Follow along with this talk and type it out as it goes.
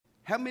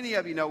How many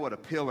of you know what a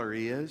pillar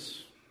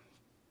is?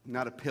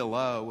 Not a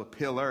pillow, a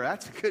pillar.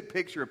 That's a good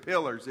picture of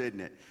pillars,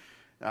 isn't it?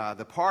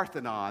 The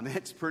Parthenon,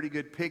 that's pretty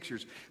good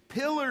pictures.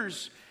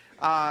 Pillars,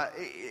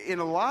 in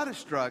a lot of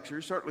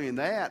structures, certainly in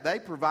that, they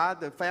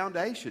provide the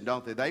foundation,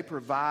 don't they? They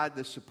provide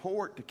the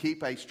support to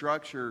keep a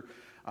structure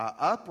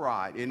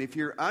upright. And if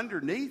you're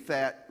underneath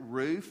that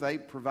roof, they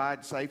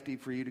provide safety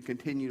for you to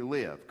continue to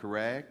live,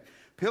 correct?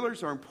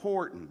 Pillars are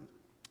important.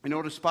 You know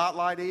what a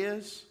spotlight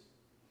is?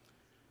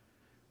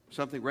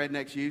 Something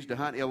rednecks use to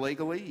hunt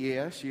illegally.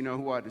 Yes, you know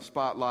what a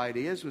spotlight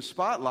is. With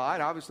spotlight,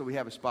 obviously we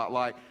have a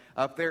spotlight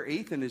up there.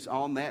 Ethan is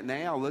on that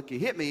now. Look, you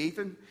hit me,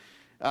 Ethan.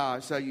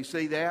 So you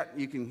see that?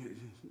 You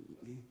can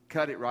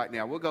cut it right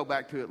now. We'll go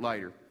back to it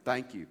later.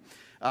 Thank you.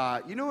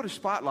 You know what a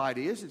spotlight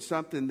is? It's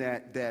something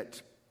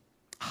that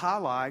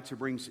highlights or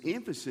brings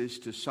emphasis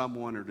to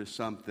someone or to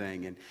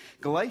something. And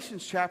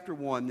Galatians chapter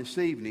 1 this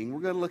evening, we're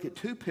going to look at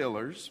two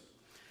pillars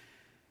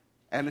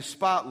and a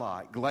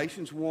spotlight.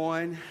 Galatians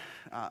 1,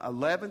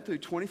 11 through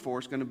 24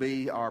 is going to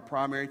be our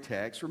primary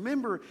text.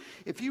 Remember,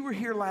 if you were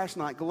here last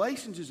night,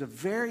 Galatians is a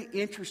very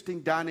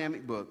interesting,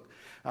 dynamic book.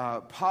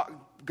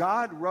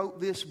 God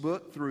wrote this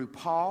book through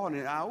Paul,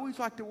 and I always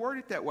like to word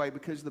it that way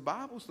because the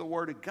Bible's the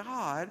Word of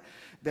God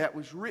that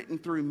was written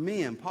through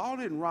men. Paul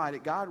didn't write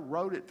it. God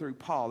wrote it through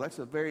Paul. That's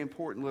a very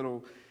important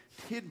little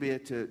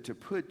tidbit to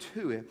put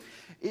to it.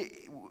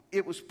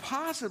 It was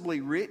possibly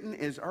written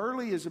as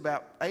early as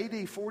about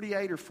AD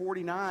 48 or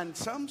 49.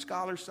 Some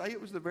scholars say it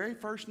was the very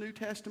first New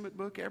Testament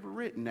book ever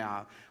written.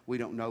 Now, we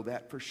don't know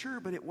that for sure,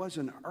 but it was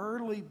an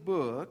early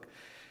book.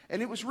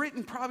 And it was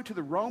written probably to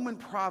the Roman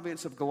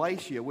province of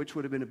Galatia, which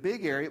would have been a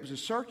big area. It was a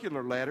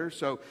circular letter.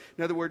 So,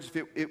 in other words,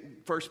 if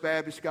First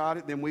Baptist got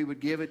it, then we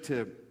would give it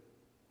to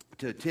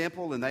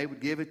Temple, and they would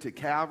give it to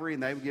Calvary,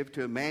 and they would give it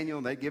to Emmanuel,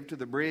 and they'd give it to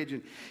the Bridge,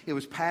 and it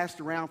was passed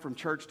around from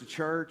church to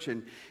church,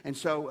 and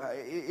so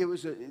it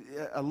was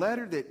a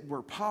letter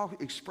where Paul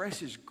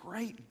expresses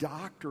great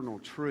doctrinal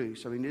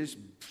truths. I mean, it's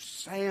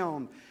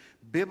sound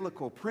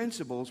biblical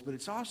principles, but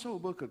it's also a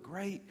book of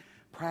great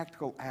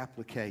practical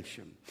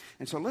application.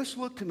 And so let's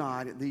look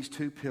tonight at these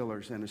two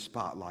pillars and a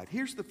spotlight.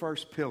 Here's the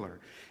first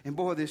pillar, and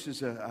boy, this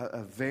is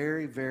a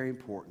very, very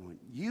important one.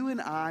 You and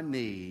I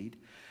need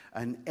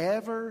an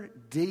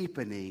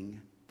ever-deepening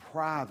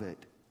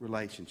private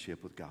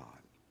relationship with God.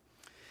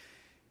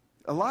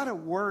 A lot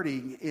of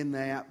wording in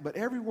that, but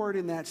every word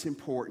in that's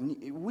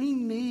important. We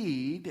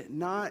need,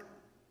 not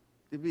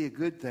to be a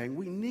good thing,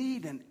 we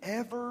need an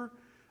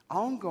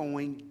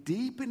ever-ongoing,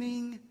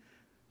 deepening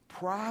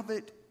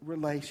private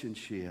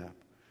relationship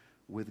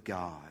with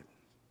God.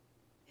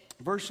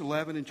 Verse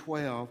 11 and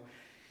 12,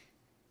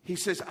 he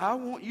says, I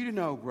want you to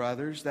know,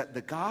 brothers, that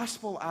the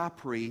gospel I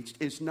preached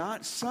is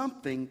not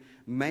something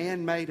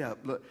man made up.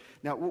 Look,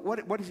 now,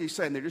 what is he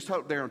saying there? Just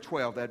hold there on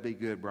 12. That'd be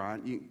good,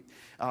 Brian.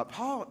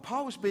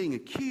 Paul was being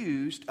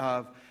accused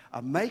of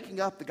making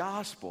up the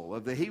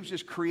gospel. He was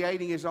just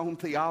creating his own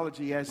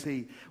theology as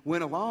he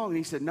went along. And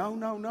he said,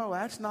 no,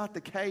 that's not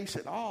the case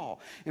at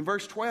all. In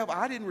verse 12,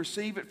 I didn't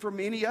receive it from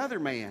any other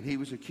man. He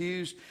was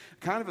accused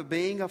kind of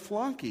being a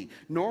flunky.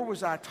 Nor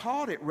was I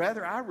taught it.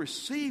 Rather, I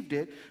received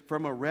it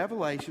from a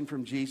revelation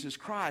from Jesus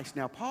Christ.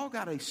 Now, Paul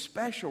got a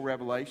special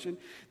revelation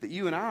that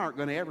you and I aren't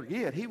going to ever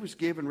get. He was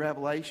given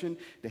revelation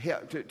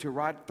to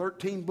write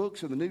 13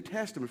 books of the New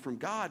Testament from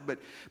God.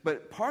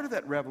 But part of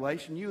that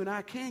revelation you and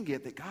I can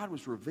get, that God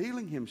was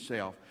revealing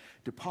himself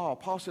to Paul.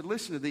 Paul said,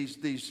 listen to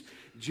these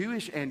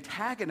Jewish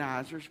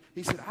antagonizers.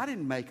 He said, I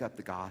didn't make up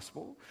the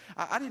gospel.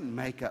 I didn't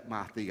make up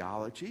my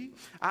theology.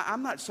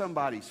 I'm not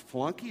somebody's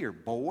flunky or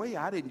boy.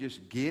 I didn't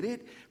just get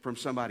it from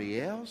somebody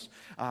else.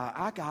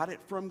 I got it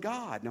from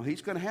God. Now,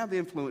 he's going to have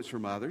influence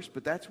from others,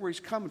 but that's where he's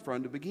coming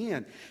from to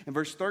begin. In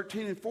verse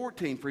 13 and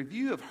 14, for if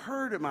you have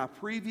heard of my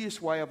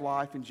previous way of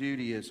life in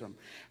Judaism,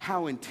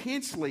 how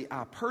intensely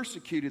I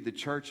persecuted the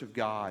church of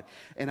God,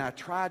 and I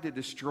tried to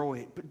destroy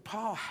it. But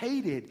Paul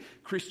hated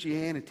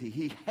Christianity.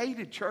 He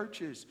hated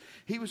churches.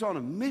 He was on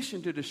a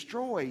mission to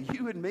destroy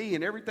you and me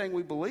and everything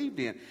we believed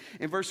in.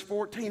 In verse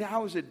 14, I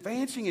was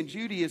advancing in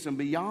Judaism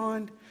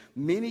beyond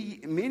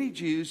many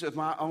Jews of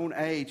my own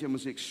age and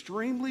was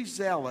extremely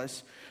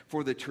zealous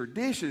for the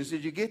traditions.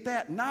 Did you get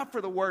that? Not for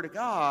the Word of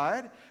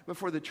God, but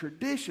for the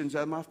traditions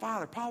of my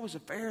father. Paul was a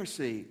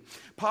Pharisee.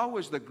 Paul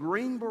was the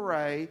Green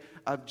Beret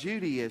of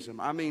Judaism.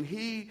 I mean,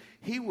 he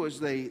was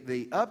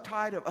the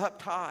uptight of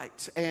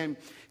uptights. And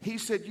he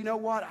said, you know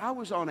what? I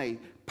was on a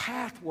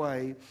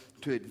pathway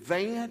to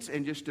advance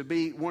and just to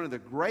be one of the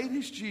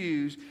greatest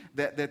Jews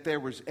that there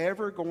was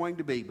ever going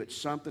to be. But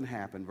something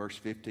happened, verse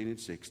 15 and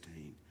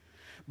 16.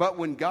 But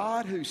when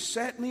God, who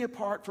set me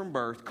apart from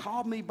birth,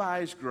 called me by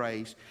his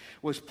grace,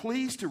 was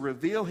pleased to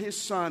reveal his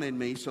Son in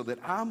me so that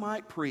I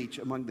might preach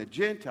among the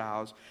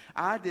Gentiles,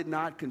 I did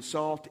not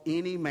consult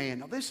any man.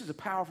 Now, this is a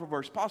powerful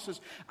verse. Paul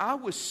says, I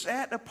was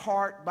set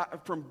apart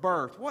from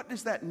birth. What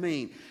does that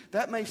mean?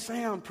 That may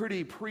sound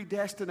pretty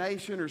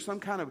predestination or some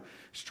kind of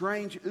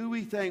strange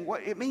ooey thing.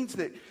 It means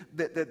that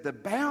the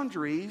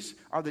boundaries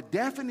or the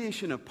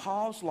definition of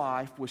Paul's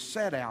life was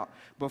set out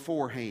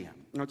beforehand.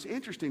 Now, it's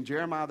interesting,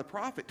 Jeremiah the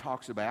prophet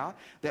talks about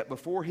that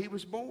before he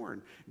was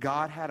born,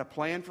 God had a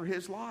plan for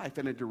his life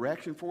and a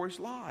direction for his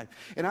life.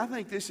 And I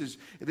think this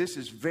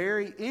is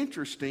very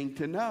interesting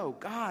to know.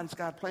 God's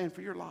got a plan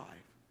for your life.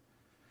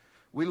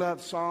 We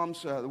love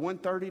Psalms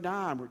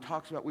 139, where it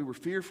talks about we were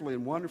fearfully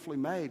and wonderfully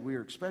made. We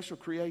are a special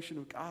creation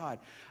of God.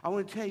 I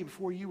want to tell you,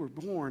 before you were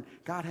born,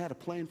 God had a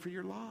plan for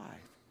your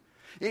life.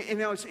 You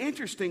know, it's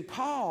interesting.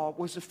 Paul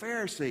was a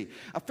Pharisee.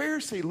 A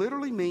Pharisee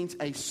literally means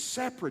a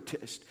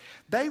separatist.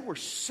 They were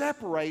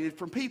separated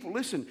from people.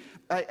 Listen,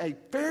 a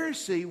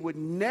Pharisee would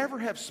never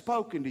have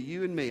spoken to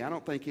you and me. I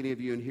don't think any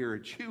of you in here are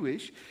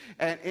Jewish.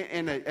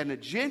 And a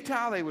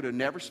Gentile, they would have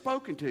never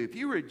spoken to. If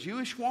you were a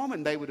Jewish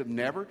woman, they would have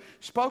never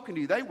spoken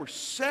to you. They were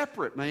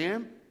separate,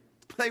 man.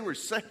 They were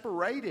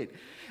separated.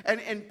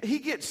 And he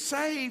gets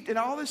saved, and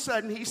all of a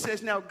sudden he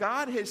says, now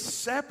God has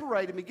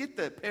separated me. Get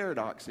the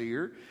paradox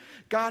here.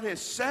 God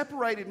has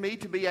separated me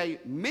to be a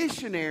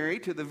missionary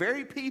to the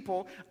very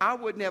people I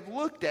wouldn't have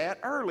looked at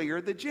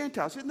earlier, the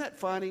Gentiles. Isn't that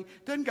funny?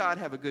 Doesn't God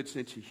have a good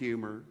sense of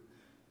humor?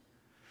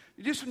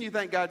 Just when you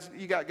think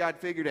you got God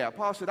figured out.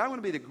 Paul said, I want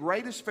to be the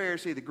greatest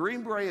Pharisee, the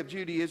Green Beret of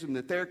Judaism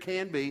that there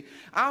can be.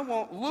 I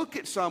won't look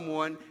at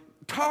someone,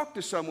 talk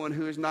to someone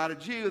who is not a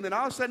Jew, and then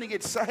all of a sudden he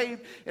gets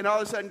saved, and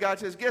all of a sudden God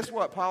says, guess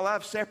what, Paul,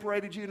 I've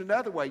separated you in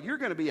another way. You're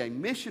going to be a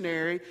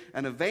missionary,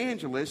 an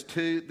evangelist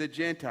to the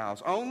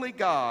Gentiles. Only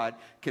God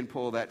can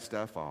pull that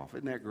stuff off.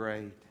 Isn't that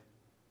great?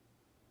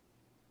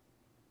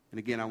 And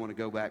again, I want to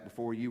go back.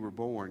 Before you were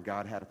born,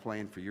 God had a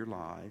plan for your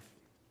life.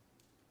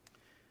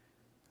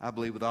 I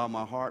believe with all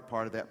my heart,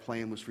 part of that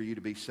plan was for you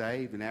to be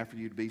saved. And after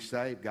you to be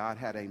saved, God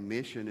had a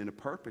mission and a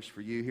purpose for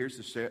you. Here's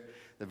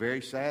the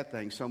very sad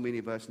thing. So many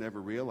of us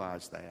never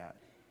realize that.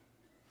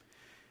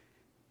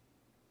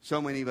 So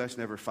many of us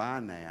never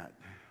find that.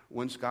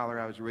 One scholar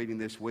I was reading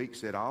this week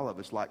said all of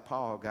us, like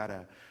Paul, got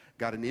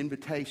an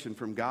invitation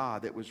from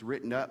God that was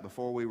written up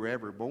before we were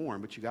ever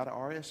born. But you got to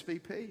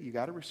RSVP. You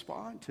got to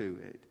respond to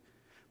it.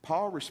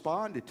 Paul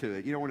responded to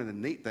it. You know, one of the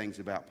neat things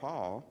about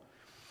Paul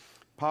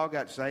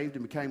got saved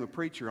and became a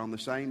preacher on the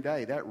same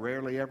day. That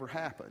rarely ever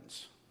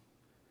happens.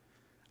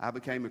 I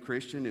became a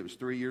Christian. It was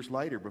 3 years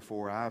later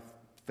before I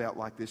felt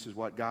like this is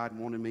what God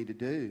wanted me to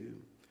do.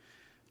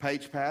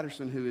 Paige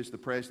Patterson, who is the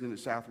president of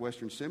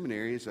Southwestern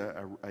Seminary, is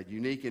a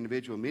unique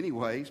individual in many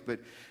ways,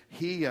 but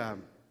he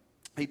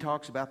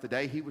talks about the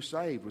day he was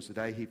saved was the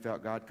day he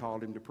felt God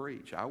called him to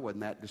preach. I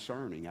wasn't that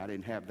discerning. I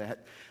didn't have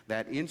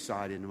that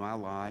insight into my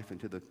life and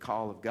to the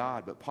call of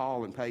God, but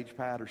Paul and Paige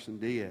Patterson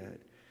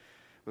did.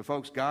 But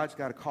folks, God's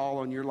got a call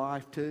on your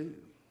life too.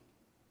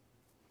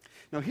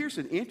 Now here's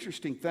an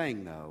interesting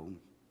thing though.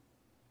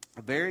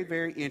 A very,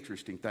 very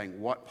interesting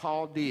thing. What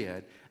Paul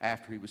did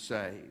after he was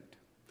saved.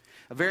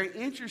 A very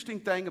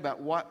interesting thing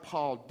about what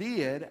Paul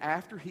did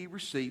after he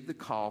received the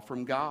call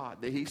from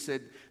God. That he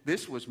said,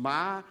 this was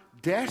my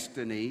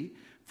destiny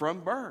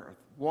from birth.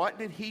 What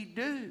did he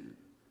do?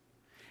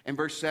 In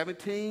verse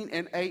 17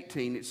 and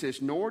 18 it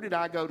says, nor did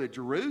I go to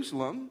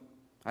Jerusalem.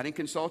 I didn't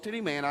consult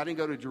any man. I didn't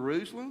go to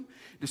Jerusalem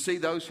to see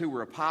those who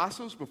were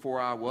apostles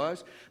before I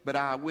was, but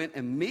I went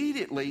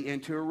immediately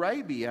into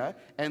Arabia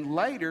and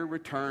later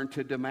returned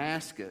to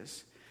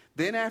Damascus.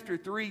 Then after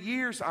 3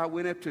 years, I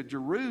went up to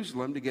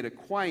Jerusalem to get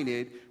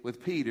acquainted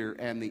with Peter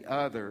and the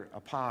other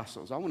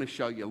apostles. I want to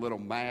show you a little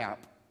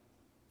map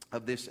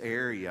of this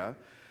area.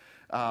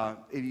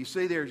 If you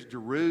see there's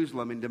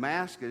Jerusalem and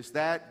Damascus,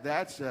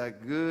 that's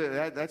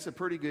a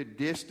pretty good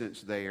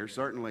distance there.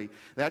 Certainly,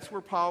 that's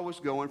where Paul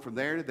was going from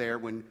there to there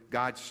when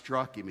God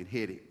struck him and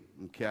hit him.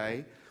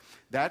 Okay,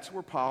 that's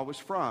where Paul was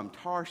from,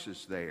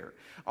 Tarsus. There,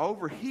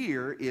 over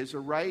here is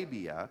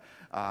Arabia,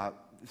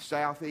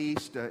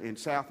 southeast and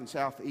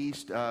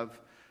southeast of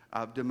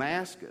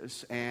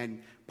Damascus.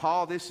 And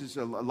Paul, this is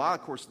a lot.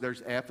 Of course,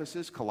 there's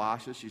Ephesus,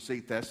 Colossus. You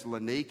see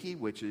Thessaloniki,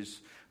 which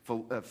is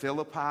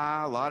Philippi,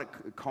 a lot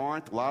of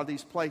Corinth, a lot of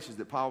these places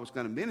that Paul was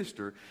going to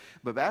minister.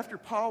 But after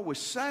Paul was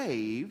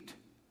saved,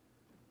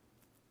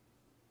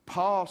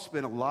 Paul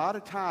spent a lot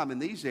of time in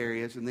these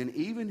areas and then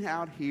even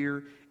out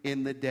here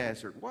in the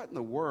desert. What in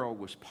the world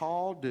was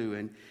Paul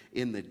doing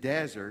in the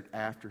desert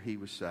after he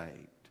was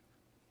saved?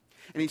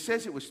 And he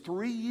says it was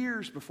 3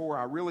 years before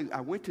I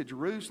went to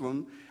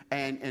Jerusalem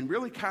and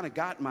really kind of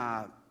got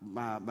my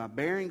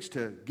bearings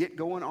to get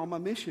going on my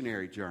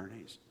missionary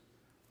journeys.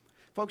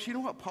 Folks, you know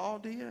what Paul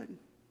did?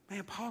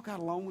 Man, Paul got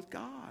along with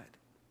God.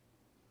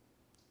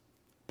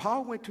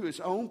 Paul went to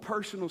his own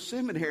personal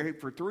seminary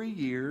for 3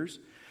 years.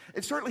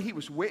 And certainly he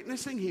was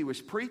witnessing, he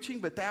was preaching,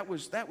 but that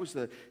was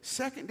the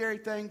secondary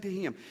thing to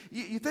him.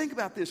 You think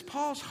about this.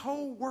 Paul's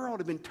whole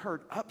world had been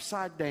turned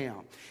upside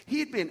down. He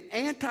had been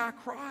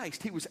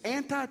anti-Christ. He was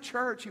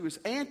anti-church. He was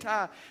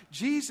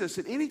anti-Jesus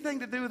and anything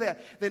to do with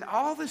that. Then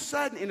all of a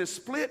sudden, in a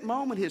split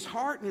moment, his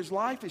heart and his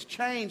life has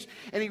changed.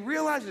 And he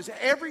realizes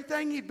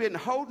everything he'd been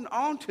holding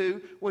on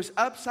to was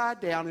upside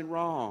down and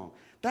wrong.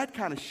 That'd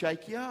kind of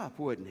shake you up,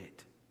 wouldn't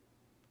it?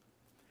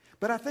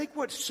 But I think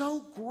what's so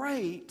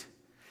great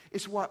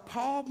is what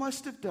Paul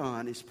must have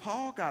done is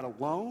Paul got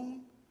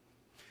alone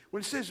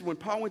When it says when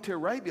Paul went to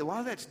Arabia, a lot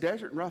of that's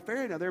desert and rough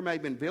area. Now, there may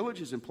have been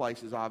villages and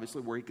places,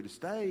 obviously, where he could have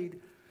stayed.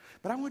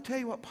 But I want to tell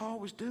you what Paul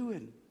was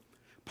doing.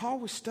 Paul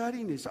was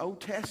studying his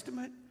Old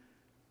Testament.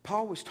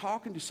 Paul was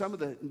talking to some of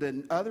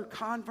the other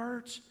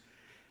converts.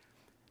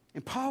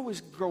 And Paul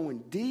was growing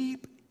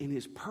deep in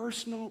his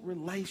personal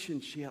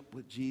relationship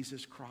with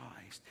Jesus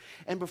Christ.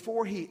 And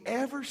before he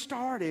ever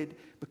started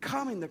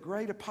becoming the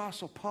great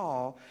Apostle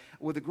Paul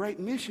with the great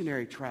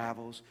missionary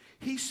travels,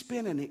 he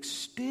spent an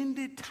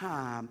extended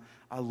time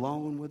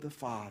alone with the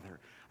Father.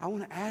 I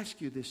want to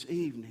ask you this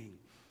evening,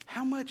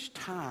 how much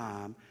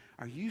time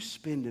are you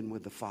spending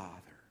with the Father?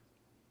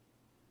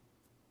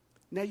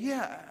 Now,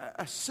 yeah,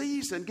 a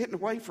season, getting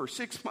away for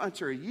 6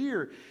 months or a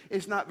year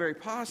is not very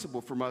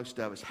possible for most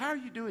of us. How are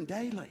you doing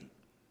daily?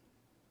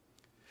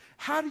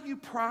 How do you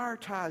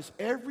prioritize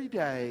every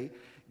day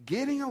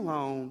getting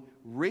alone,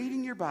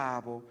 reading your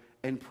Bible,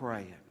 and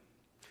praying?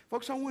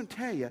 Folks, I want to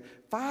tell you,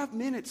 5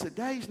 minutes a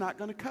day is not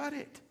going to cut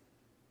it.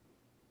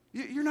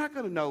 You're not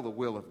going to know the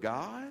will of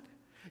God.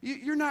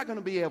 You're not going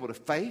to be able to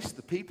face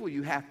the people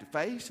you have to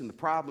face and the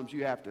problems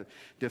you have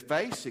to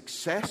face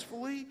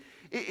successfully.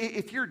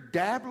 If you're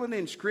dabbling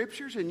in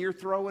scriptures and you're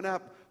throwing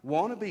up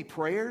wannabe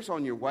prayers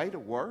on your way to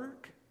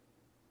work,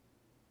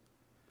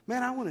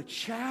 man, I want to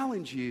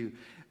challenge you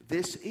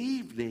this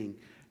evening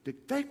to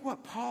think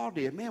what Paul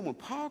did. Man, when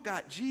Paul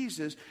got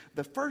Jesus,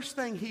 the first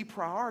thing he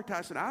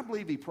prioritized, and I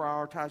believe he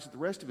prioritized it the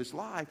rest of his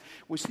life,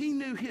 was he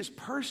knew his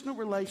personal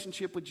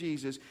relationship with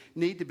Jesus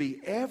needed to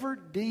be ever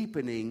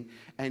deepening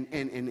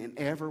and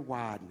ever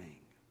widening.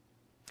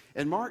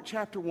 In Mark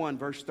chapter 1,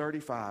 verse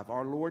 35,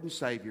 our Lord and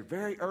Savior,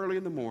 very early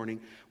in the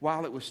morning,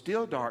 while it was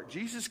still dark,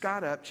 Jesus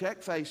got up,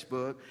 checked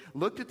Facebook,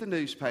 looked at the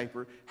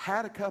newspaper,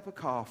 had a cup of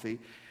coffee,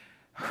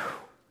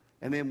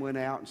 and then went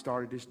out and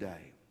started his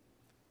day.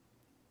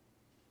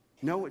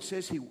 No, it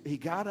says he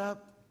got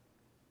up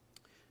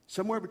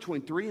somewhere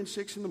between 3 and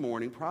 6 in the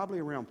morning, probably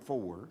around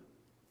 4.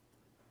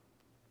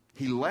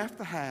 He left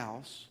the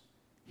house,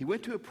 he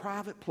went to a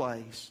private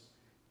place,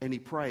 and he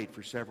prayed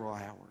for several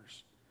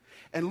hours.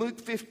 And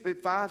Luke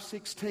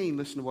 5:16,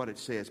 listen to what it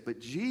says. But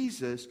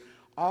Jesus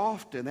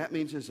often, that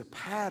means as a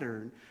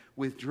pattern,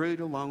 withdrew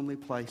to lonely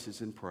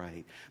places and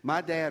prayed. My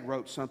dad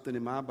wrote something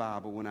in my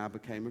Bible when I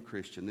became a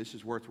Christian. This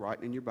is worth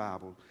writing in your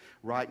Bible,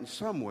 writing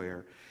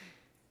somewhere.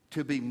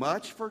 To be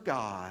much for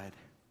God,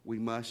 we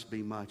must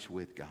be much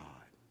with God.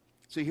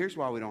 See, here's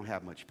why we don't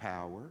have much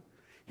power.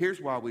 Here's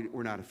why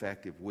we're not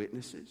effective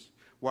witnesses,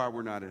 why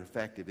we're not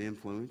effective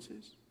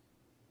influences.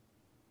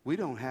 We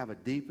don't have a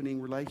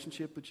deepening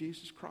relationship with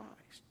Jesus Christ.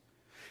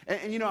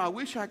 And you know, I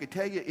wish I could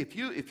tell you, if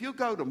you'll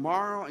go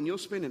tomorrow and you'll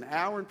spend an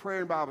hour in prayer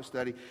and Bible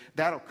study,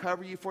 that'll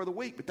cover you for the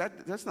week.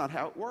 But that's not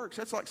how it works.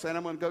 That's like saying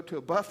I'm going to go to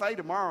a buffet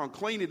tomorrow and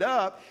clean it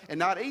up and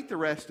not eat the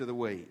rest of the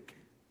week.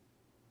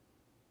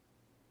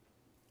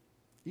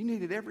 You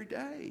need it every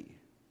day.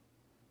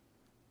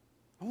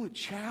 I want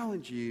to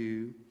challenge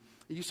you.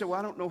 You say, well,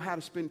 I don't know how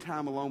to spend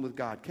time alone with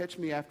God. Catch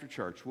me after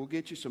church. We'll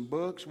get you some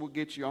books. We'll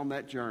get you on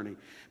that journey.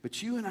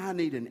 But you and I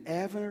need an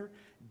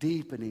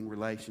ever-deepening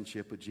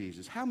relationship with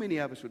Jesus. How many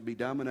of us would be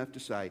dumb enough to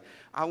say,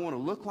 I want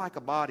to look like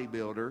a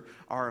bodybuilder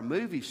or a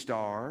movie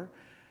star,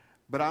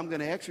 but I'm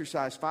going to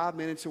exercise 5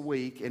 minutes a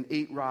week and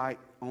eat right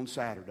on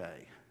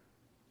Saturday?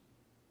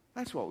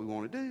 That's what we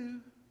want to do.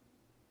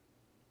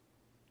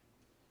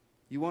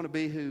 You want to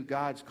be who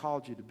God's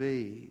called you to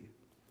be,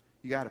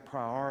 you got to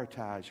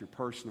prioritize your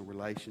personal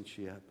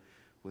relationship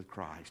with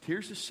Christ.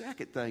 Here's the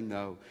second thing,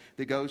 though,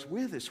 that goes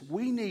with this.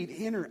 We need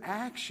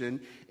interaction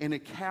and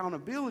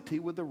accountability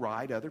with the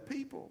right other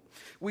people.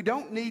 We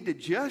don't need to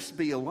just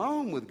be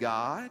alone with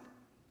God.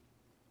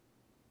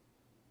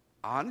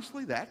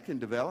 Honestly, that can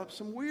develop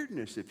some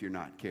weirdness if you're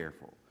not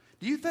careful.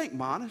 Do you think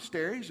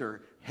monasteries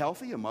are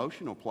healthy,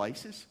 emotional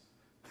places?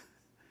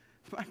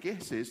 My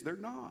guess is they're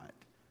not.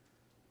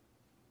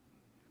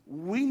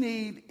 We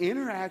need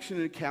interaction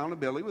and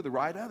accountability with the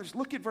right others.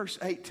 Look at verse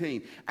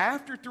 18.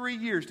 After 3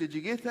 years, did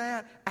you get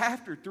that?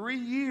 After 3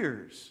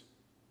 years,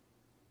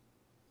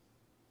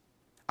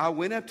 I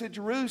went up to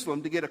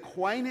Jerusalem to get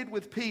acquainted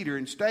with Peter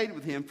and stayed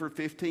with him for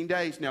 15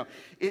 days. Now,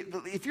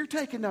 if you're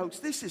taking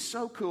notes, this is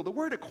so cool. The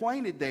word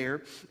acquainted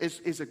there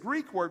is a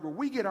Greek word where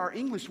we get our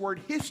English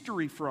word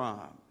history from.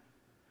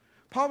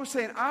 Paul was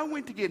saying, I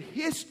went to get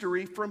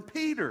history from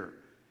Peter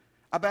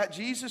about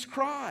Jesus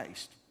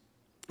Christ.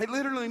 It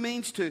literally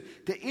means to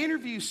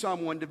interview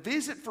someone, to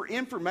visit for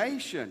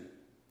information,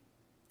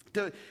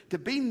 to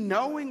be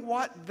knowing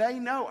what they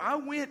know. I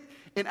went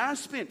and I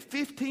spent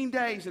 15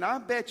 days, and I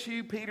bet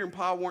you Peter and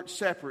Paul weren't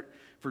separate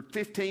for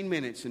 15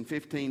 minutes in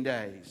 15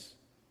 days,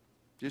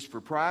 just for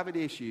private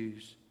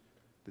issues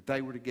that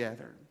they were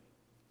together.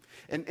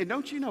 And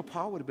don't you know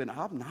Paul would have been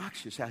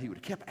obnoxious how he would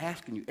have kept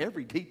asking you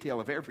every detail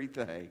of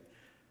everything.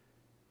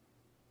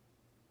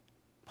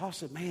 Paul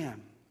said,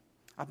 man,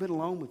 I've been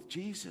alone with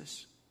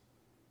Jesus.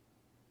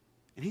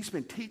 And he's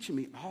been teaching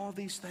me all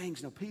these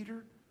things. Now,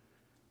 Peter,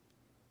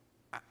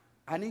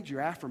 I need your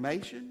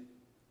affirmation.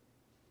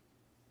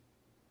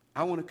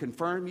 I want to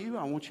confirm you.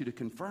 I want you to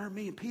confirm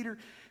me. And Peter,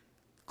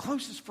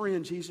 Closest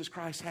friend Jesus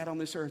Christ had on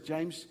this earth,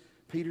 James,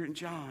 Peter, and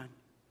John.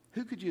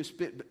 Who could you have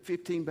spent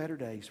 15 better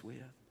days with?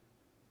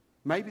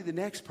 Maybe the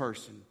next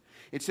person.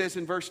 It says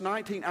in verse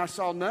 19, I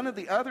saw none of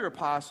the other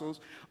apostles,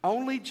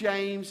 only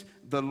James,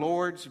 the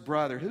Lord's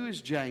brother. Who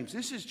is James?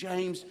 This is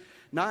James,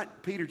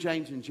 not Peter,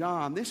 James, and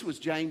John. This was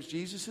James,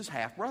 Jesus'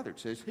 half-brother, it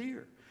says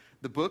here.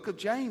 The book of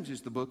James is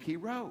the book he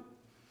wrote.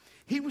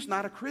 He was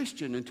not a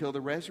Christian until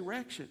the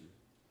resurrection.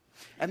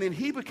 And then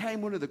he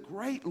became one of the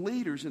great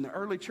leaders in the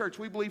early church.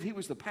 We believe he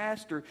was the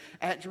pastor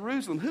at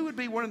Jerusalem. Who would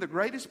be one of the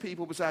greatest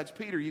people besides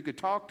Peter you could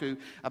talk to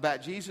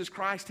about Jesus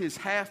Christ, his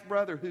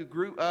half-brother who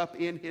grew up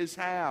in his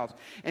house?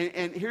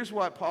 And here's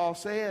what Paul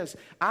says.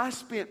 I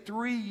spent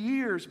 3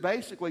 years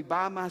basically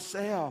by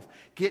myself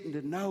getting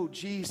to know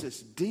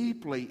Jesus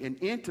deeply and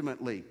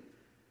intimately.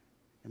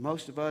 And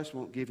most of us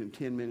won't give him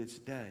 10 minutes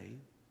a day.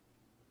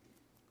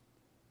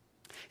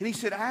 And he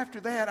said,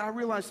 after that, I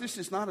realized this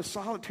is not a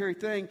solitary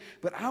thing,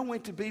 but I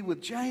went to be with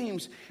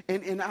James,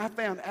 and I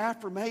found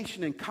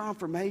affirmation and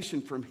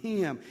confirmation from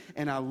him,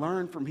 and I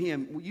learned from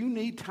him. You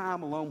need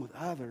time alone with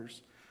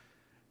others.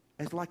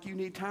 It's like you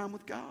need time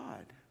with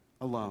God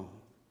alone.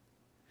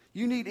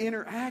 You need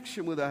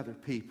interaction with other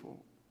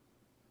people,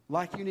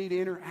 like you need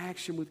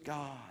interaction with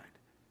God.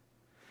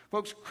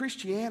 Folks,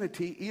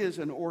 Christianity is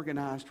an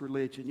organized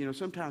religion. You know,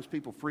 sometimes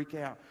people freak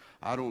out.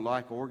 I don't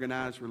like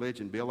organized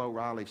religion. Bill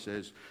O'Reilly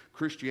says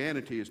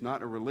Christianity is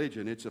not a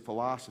religion, it's a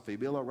philosophy.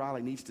 Bill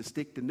O'Reilly needs to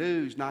stick to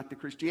news, not to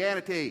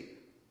Christianity.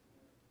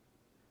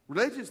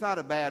 Religion's not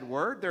a bad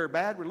word. There are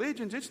bad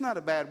religions. It's not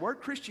a bad word.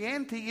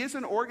 Christianity is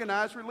an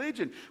organized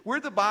religion. We're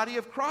the body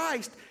of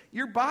Christ.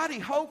 Your body,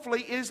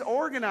 hopefully, is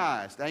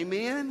organized.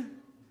 Amen?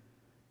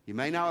 You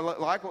may not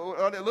like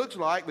what it looks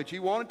like, but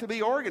you want it to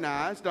be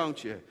organized,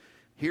 don't you?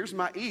 Here's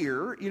my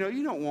ear. You know,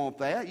 you don't want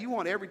that. You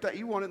want everything.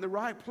 You want it in the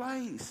right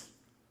place.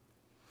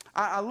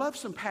 I love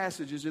some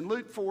passages in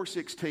Luke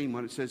 4:16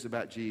 when it says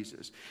about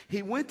Jesus.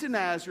 He went to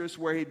Nazareth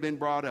where he'd been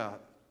brought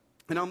up.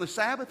 And on the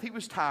Sabbath he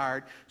was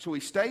tired, so he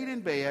stayed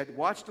in bed,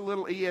 watched a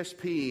little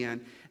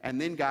ESPN,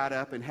 and then got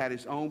up and had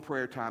his own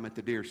prayer time at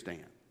the deer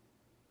stand.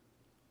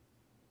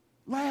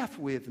 Laugh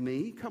with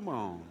me. Come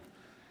on.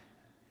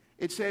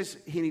 It says,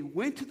 he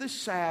went to the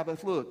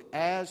Sabbath, look,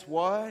 as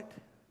what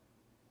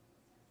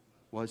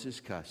was his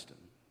custom.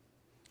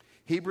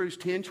 Hebrews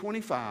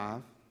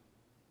 10:25,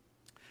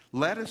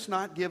 let us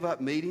not give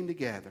up meeting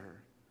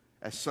together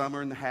as some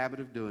are in the habit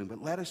of doing,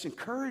 but let us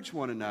encourage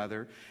one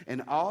another,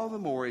 and all the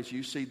more as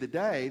you see the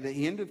day,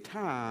 the end of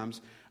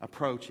times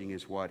approaching,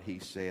 is what he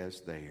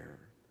says there.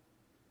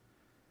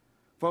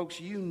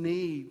 Folks, you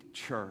need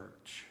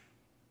church.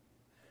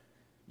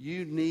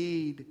 You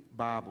need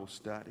Bible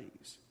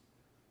studies.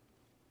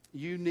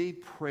 You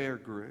need prayer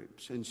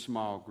groups and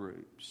small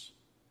groups.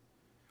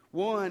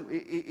 One,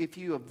 if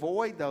you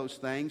avoid those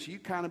things, you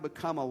kind of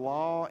become a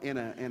law in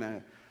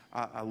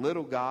a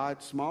little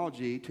God, small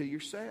g, to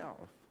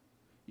yourself.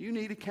 You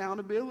need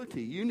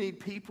accountability. You need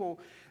people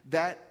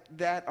that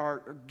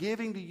are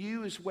giving to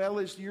you as well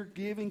as you're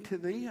giving to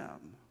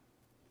them.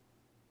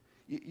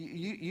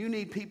 You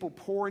need people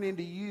pouring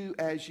into you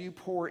as you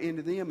pour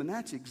into them, and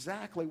that's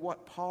exactly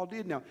what Paul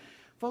did. Now,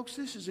 folks,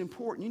 this is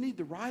important. You need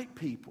the right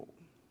people.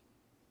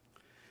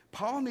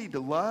 Paul needed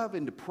to love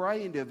and to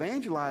pray and to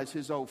evangelize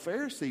his old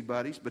Pharisee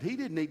buddies, but he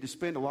didn't need to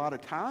spend a lot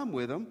of time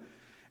with them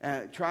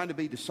trying to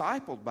be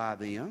discipled by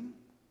them.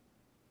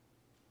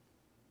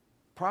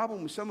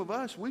 Problem with some of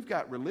us, we've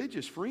got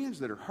religious friends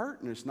that are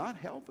hurting us, not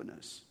helping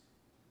us.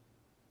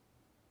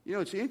 You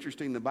know, it's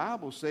interesting. The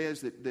Bible says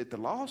that the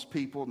lost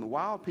people and the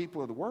wild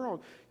people of the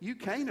world, you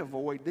can't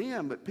avoid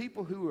them, but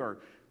people who are,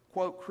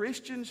 quote,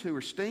 Christians, who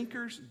are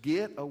stinkers,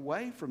 get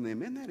away from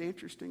them. Isn't that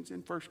interesting? It's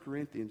in 1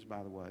 Corinthians,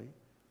 by the way.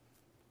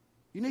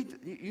 You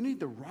need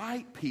the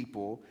right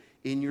people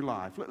in your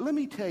life. Let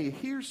me tell you,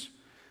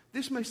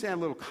 this may sound a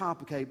little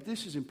complicated, but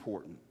this is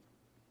important.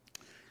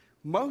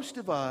 Most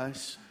of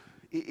us,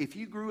 if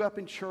you grew up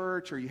in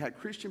church or you had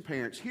Christian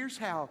parents, here's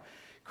how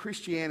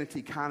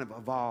Christianity kind of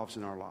evolves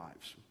in our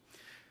lives.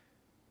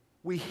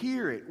 We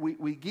hear it.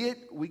 We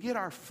get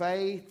our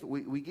faith.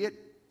 We get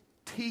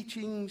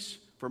teachings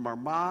from our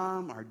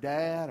mom, our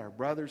dad, our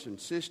brothers and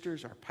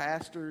sisters, our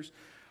pastors,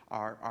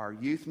 our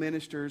youth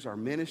ministers, our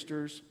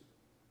ministers,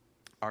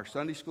 our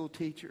Sunday school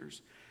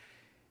teachers.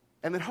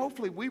 And then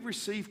hopefully we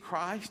receive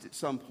Christ at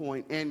some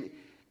point.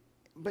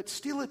 But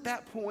still at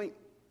that point,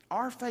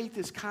 our faith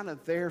is kind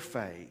of their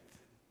faith.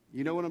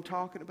 You know what I'm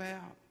talking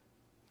about?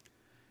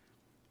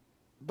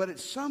 But at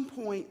some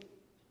point,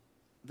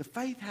 the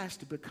faith has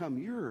to become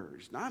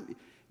yours.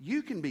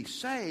 You can be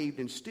saved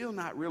and still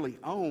not really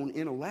own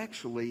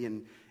intellectually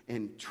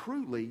and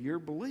truly your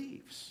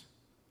beliefs.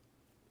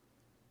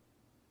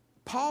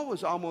 Paul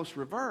was almost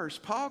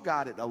reversed. Paul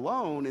got it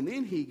alone, and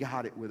then he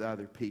got it with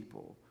other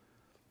people.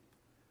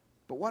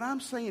 But what I'm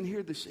saying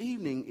here this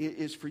evening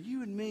is for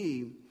you and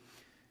me,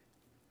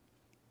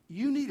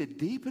 you need a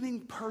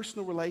deepening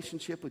personal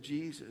relationship with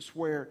Jesus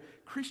where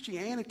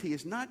Christianity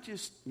is not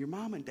just your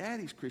mom and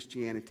daddy's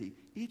Christianity,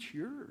 it's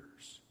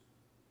yours.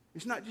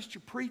 It's not just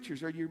your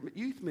preachers or your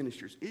youth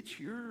ministers, it's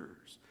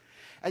yours.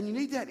 And you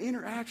need that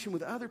interaction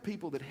with other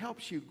people that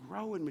helps you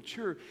grow and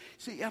mature.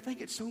 See, I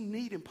think it's so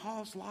neat in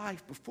Paul's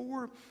life.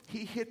 Before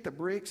he hit the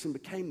bricks and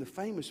became the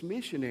famous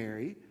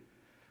missionary,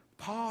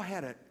 Paul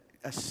had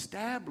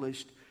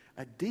established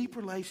a deep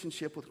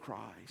relationship with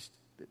Christ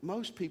that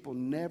most people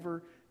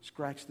never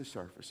scratch the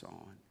surface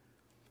on.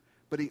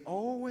 But he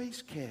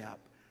always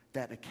kept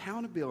that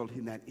accountability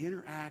and that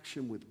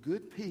interaction with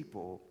good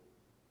people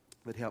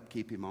that helped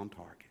keep him on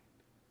target.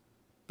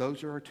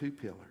 Those are our two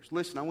pillars.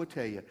 Listen, I want to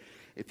tell you,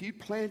 if you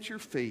plant your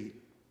feet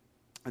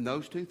in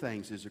those two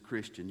things as a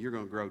Christian, you're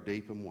going to grow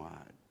deep and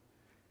wide.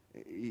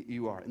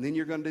 You are. And then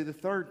you're going to do the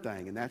third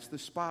thing, and that's the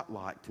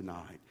spotlight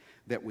tonight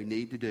that we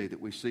need to do, that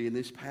we see in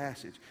this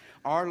passage.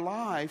 Our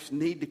lives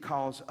need to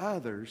cause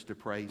others to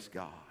praise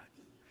God.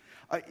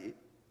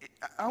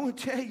 I want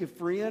to tell you,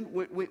 friend,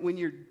 when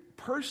your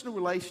personal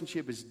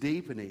relationship is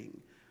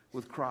deepening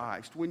with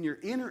Christ, when your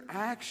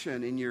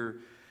interaction and your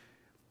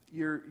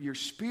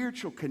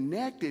spiritual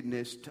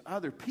connectedness to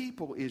other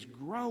people is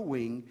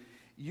growing,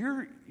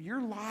 your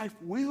life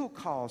will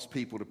cause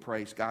people to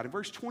praise God. In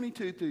verse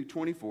 22 through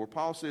 24,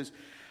 Paul says,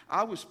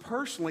 I was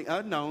personally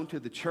unknown to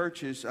the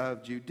churches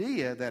of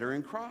Judea that are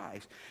in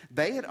Christ.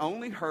 They had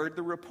only heard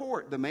the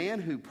report. The man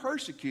who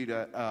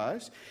persecuted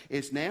us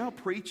is now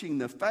preaching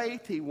the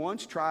faith he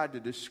once tried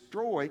to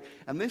destroy.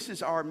 And this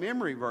is our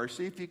memory verse.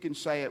 See if you can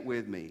say it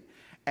with me.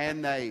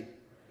 And they,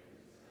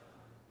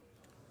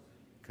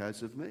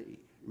 because of me.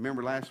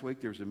 Remember last week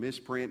there was a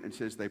misprint and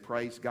says they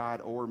praised God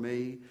or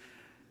me.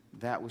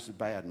 That was a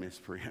bad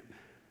misprint.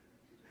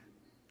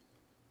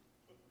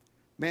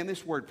 Man,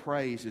 this word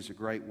praise is a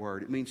great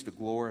word. It means to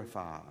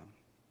glorify.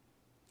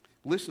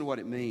 Listen to what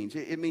it means.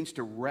 It means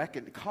to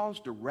cause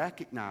to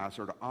recognize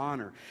or to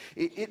honor.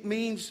 It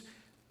means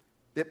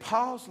that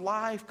Paul's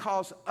life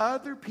caused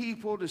other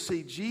people to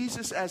see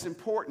Jesus as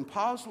important.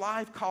 Paul's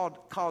life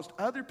caused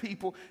other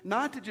people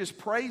not to just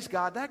praise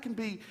God. That can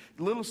be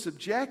a little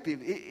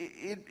subjective.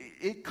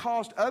 It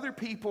caused other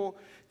people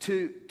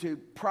to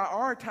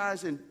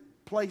prioritize and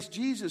place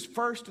Jesus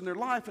first in their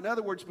life. In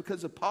other words,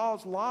 because of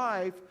Paul's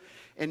life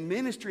and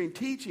ministry and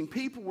teaching,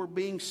 people were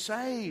being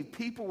saved.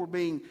 People were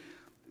being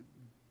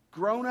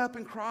grown up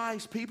in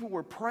Christ. People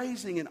were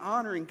praising and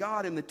honoring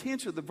God. In the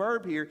tense of the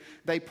verb here,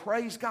 they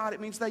praise God.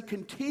 It means they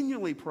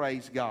continually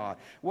praise God.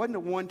 It wasn't a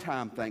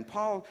one-time thing.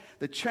 Paul,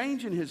 the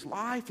change in his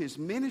life, his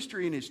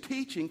ministry, and his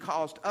teaching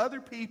caused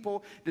other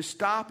people to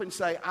stop and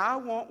say, I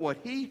want what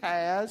he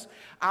has.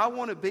 I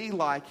want to be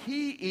like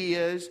he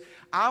is.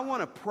 I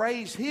want to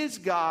praise his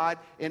God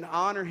and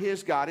honor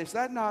his God. Is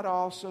that not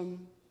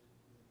awesome?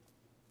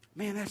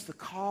 Man, that's the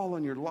call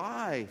on your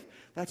life.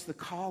 That's the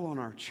call on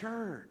our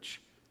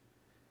church.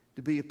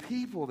 To be a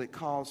people that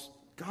cause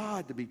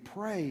God to be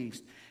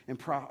praised and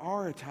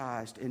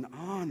prioritized and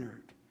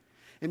honored.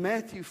 In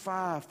Matthew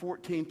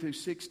 5:14 through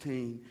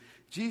 16,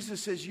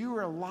 Jesus says, you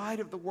are a light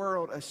of the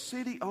world, a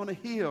city on a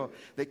hill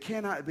that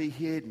cannot be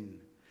hidden.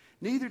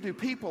 Neither do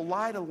people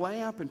light a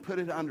lamp and put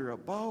it under a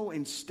bowl.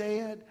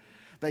 Instead,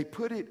 they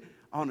put it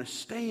on a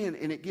stand,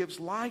 and it gives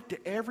light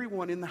to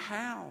everyone in the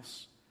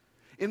house.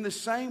 In the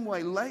same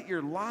way, let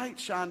your light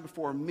shine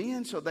before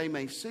men so they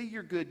may see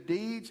your good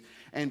deeds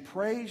and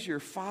praise your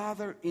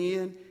Father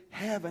in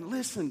heaven.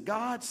 Listen,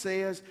 God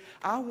says,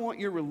 I want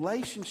your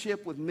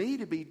relationship with me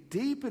to be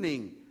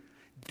deepening.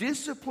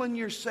 Discipline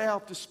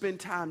yourself to spend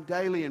time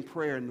daily in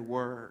prayer and the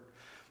Word.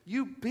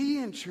 You be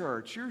in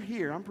church. You're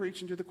here. I'm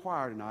preaching to the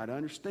choir tonight. I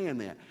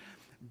understand that.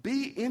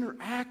 Be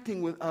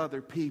interacting with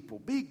other people.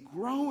 Be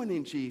growing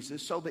in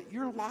Jesus so that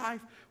your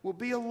life will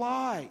be a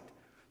light.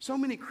 So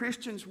many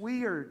Christians,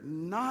 we are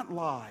not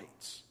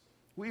lights.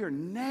 We are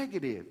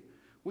negative.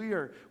 We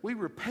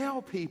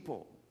repel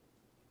people.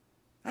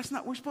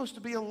 We're supposed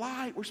to be a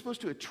light. We're supposed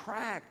to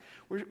attract.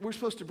 We're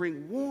supposed to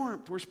bring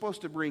warmth. We're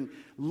supposed to bring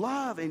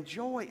love and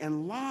joy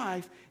and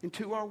life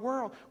into our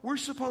world. We're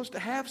supposed to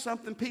have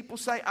something people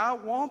say, I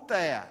want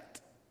that.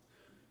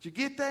 Did you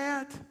get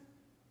that?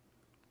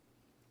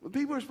 Well,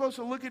 people are supposed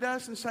to look at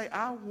us and say,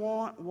 I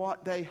want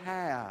what they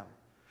have.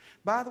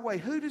 By the way,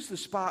 who does the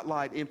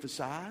spotlight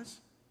emphasize?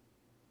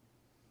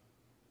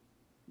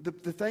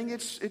 The thing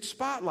it's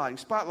spotlighting.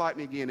 Spotlight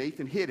me again,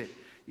 Ethan. Hit it.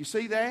 You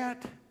see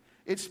that?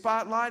 It's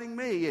spotlighting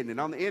me, isn't it,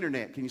 on the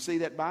internet? Can you see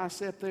that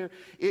bicep there?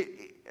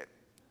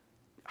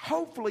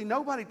 Hopefully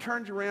nobody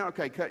turns around.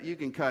 Okay, you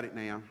can cut it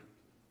now.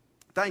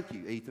 Thank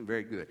you, Ethan.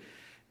 Very good.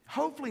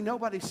 Hopefully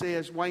nobody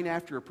says, Wayne,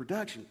 after a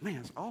production,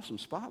 man, it's awesome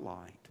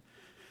spotlight.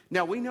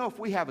 Now, we know if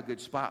we have a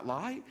good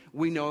spotlight.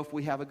 We know if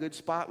we have a good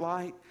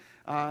spotlight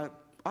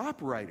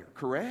operator,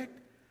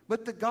 correct?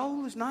 But the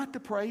goal is not to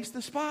praise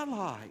the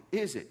spotlight,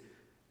 is it?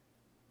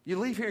 You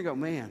leave here and go,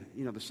 man,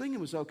 the singing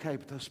was okay,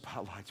 but those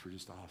spotlights were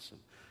just awesome.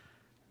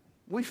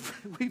 We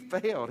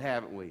failed,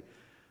 haven't we?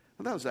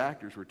 Well, those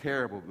actors were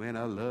terrible, but man,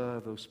 I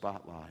love those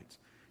spotlights.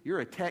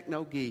 You're a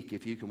techno geek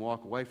if you can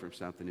walk away from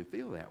something and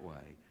feel that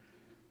way.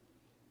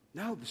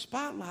 No, the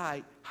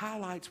spotlight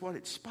highlights what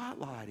it's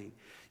spotlighting.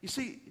 You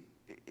see,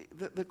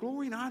 the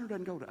glory and honor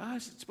doesn't go to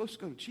us. It's supposed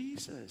to go to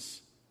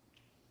Jesus.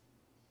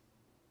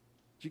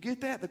 Do you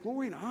get that? The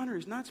glory and honor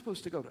is not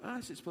supposed to go to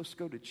us. It's supposed to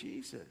go to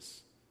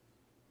Jesus.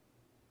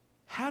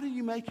 How do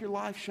you make your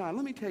life shine?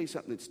 Let me tell you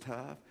something that's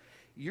tough.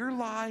 Your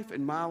life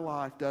and my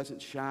life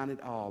doesn't shine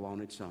at all on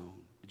its own.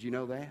 Did you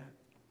know that?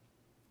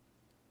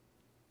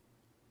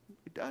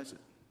 It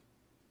doesn't.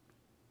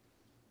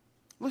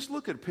 Let's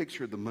look at a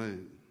picture of the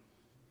moon.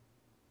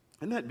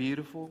 Isn't that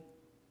beautiful?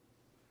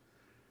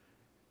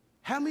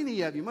 How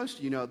many of you, most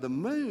of you know, the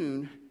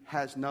moon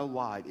has no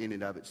light in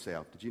and of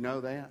itself. Did you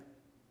know that?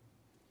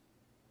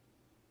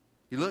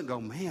 You look and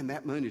go, man,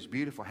 that moon is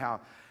beautiful.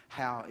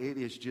 How it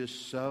is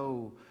just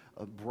so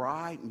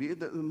bright and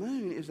beautiful. The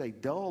moon is a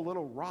dull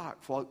little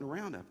rock floating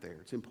around up there.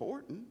 It's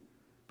important,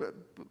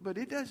 but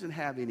it doesn't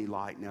have any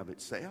light in of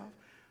itself.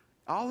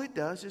 All it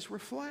does is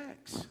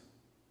reflects. Do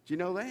you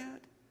know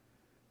that?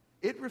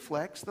 It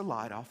reflects the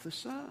light off the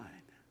sun.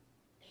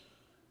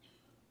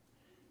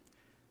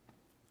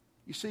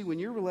 You see, when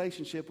your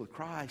relationship with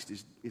Christ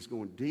is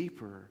going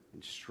deeper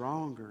and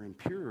stronger and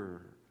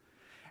purer,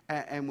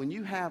 and when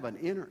you have an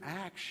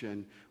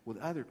interaction with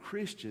other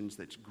Christians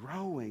that's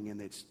growing and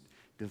that's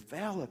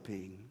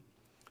developing,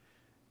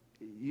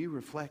 you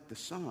reflect the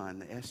Son,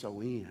 the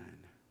S-O-N,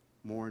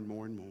 more and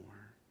more and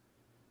more.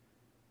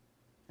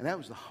 And that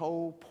was the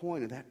whole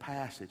point of that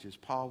passage, as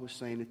Paul was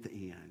saying at the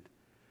end.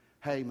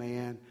 Hey,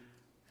 man,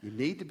 you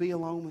need to be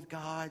alone with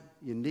God.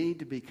 You need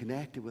to be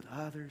connected with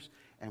others.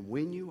 And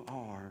when you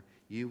are,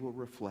 you will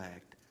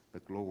reflect the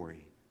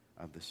glory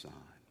of the Son.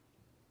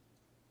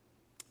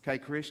 Okay,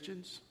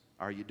 Christians,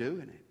 are you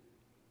doing it?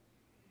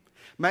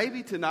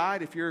 Maybe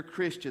tonight, if you're a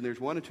Christian,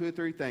 there's 1 or 2 or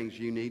 3 things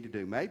you need to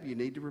do. Maybe you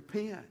need to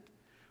repent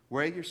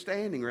where you're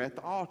standing or at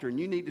the altar, and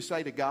you need to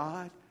say to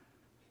God,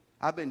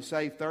 I've been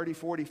saved 30,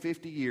 40,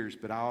 50 years,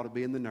 but I ought to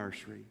be in the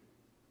nursery.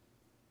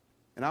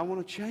 And I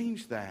want to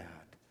change that.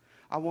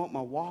 I want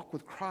my walk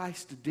with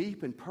Christ to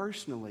deepen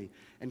personally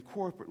and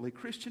corporately.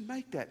 Christian,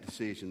 make that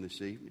decision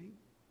this evening.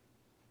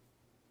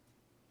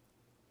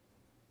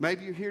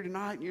 Maybe you're here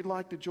tonight and you'd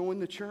like to join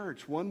the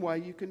church. One way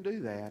you can do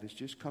that is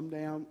just come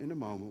down in a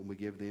moment when we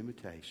give the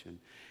invitation.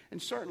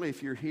 And certainly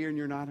if you're here and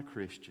you're not a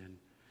Christian,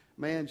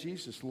 man,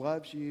 Jesus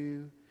loves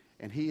you,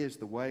 and He is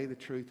the way, the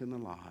truth, and the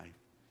life.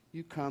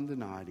 You come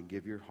tonight and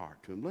give your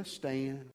heart to Him. Let's stand.